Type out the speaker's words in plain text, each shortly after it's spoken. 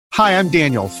Hi, I'm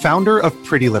Daniel, founder of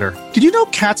Pretty Litter. Did you know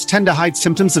cats tend to hide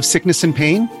symptoms of sickness and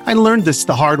pain? I learned this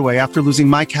the hard way after losing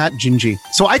my cat, Gingy.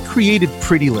 So I created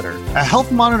Pretty Litter, a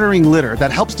health monitoring litter that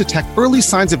helps detect early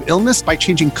signs of illness by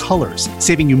changing colors,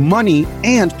 saving you money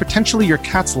and potentially your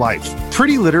cat's life.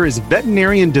 Pretty Litter is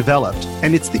veterinarian developed,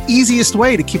 and it's the easiest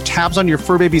way to keep tabs on your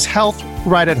fur baby's health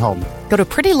right at home. Go to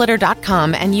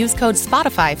prettylitter.com and use code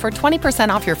SPOTIFY for 20%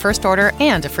 off your first order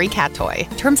and a free cat toy.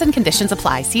 Terms and conditions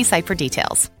apply. See site for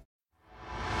details.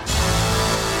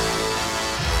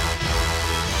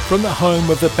 From the home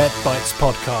of the Bet Bites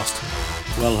podcast.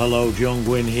 Well, hello, John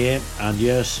Gwynn here, and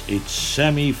yes, it's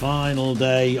semi-final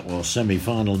day, or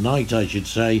semi-final night I should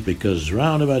say, because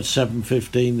round about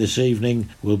 7:15 this evening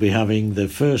we'll be having the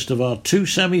first of our two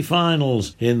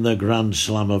semi-finals in the Grand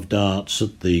Slam of Darts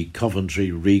at the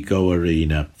Coventry Ricoh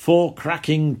Arena. 4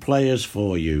 cracking players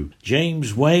for you.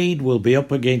 James Wade will be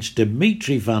up against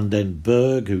Dimitri van den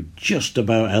Bergh, who just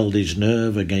about held his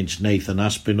nerve against Nathan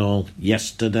Aspinall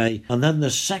yesterday. And then the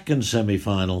second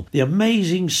semi-final, the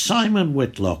amazing Simon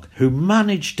Whitlock, who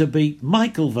managed to beat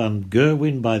Michael van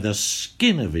Gerwen by the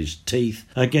skin of his teeth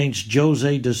against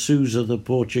Jose de Sousa, the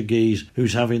Portuguese,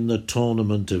 who's having the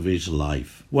tournament of his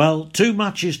life. Well, 2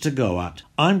 matches to go at.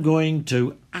 I'm going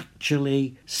to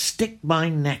actually stick my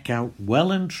neck out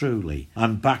well and truly.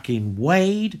 I'm backing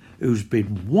Wade, who's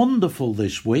been wonderful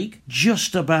this week,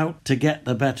 just about to get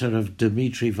the better of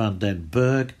Dimitri van den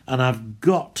Bergh, and I've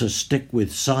got to stick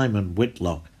with Simon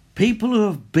Whitlock. People who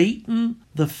have beaten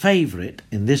the favourite,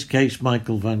 in this case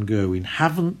Michael van Gerwen,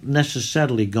 haven't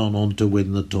necessarily gone on to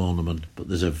win the tournament, but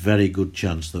there's a very good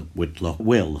chance that Whitlock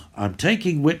will. I'm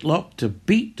taking Whitlock to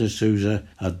beat de Sousa,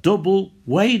 a double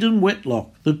Wade and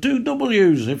Whitlock, the 2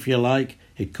 W's if you like.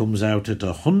 It comes out at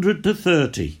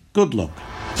 100-30. Good luck.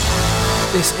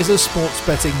 This is a sports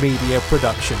betting media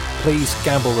production. Please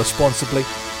gamble responsibly.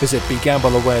 Visit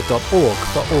begambleaware.org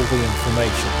for all the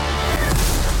information.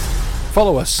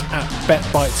 Follow us at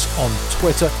BetBites on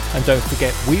Twitter, and don't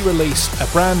forget we release a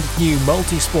brand new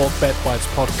multi-sport BetBites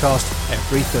podcast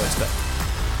every Thursday.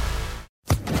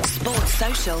 Sports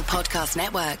Social Podcast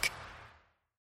Network.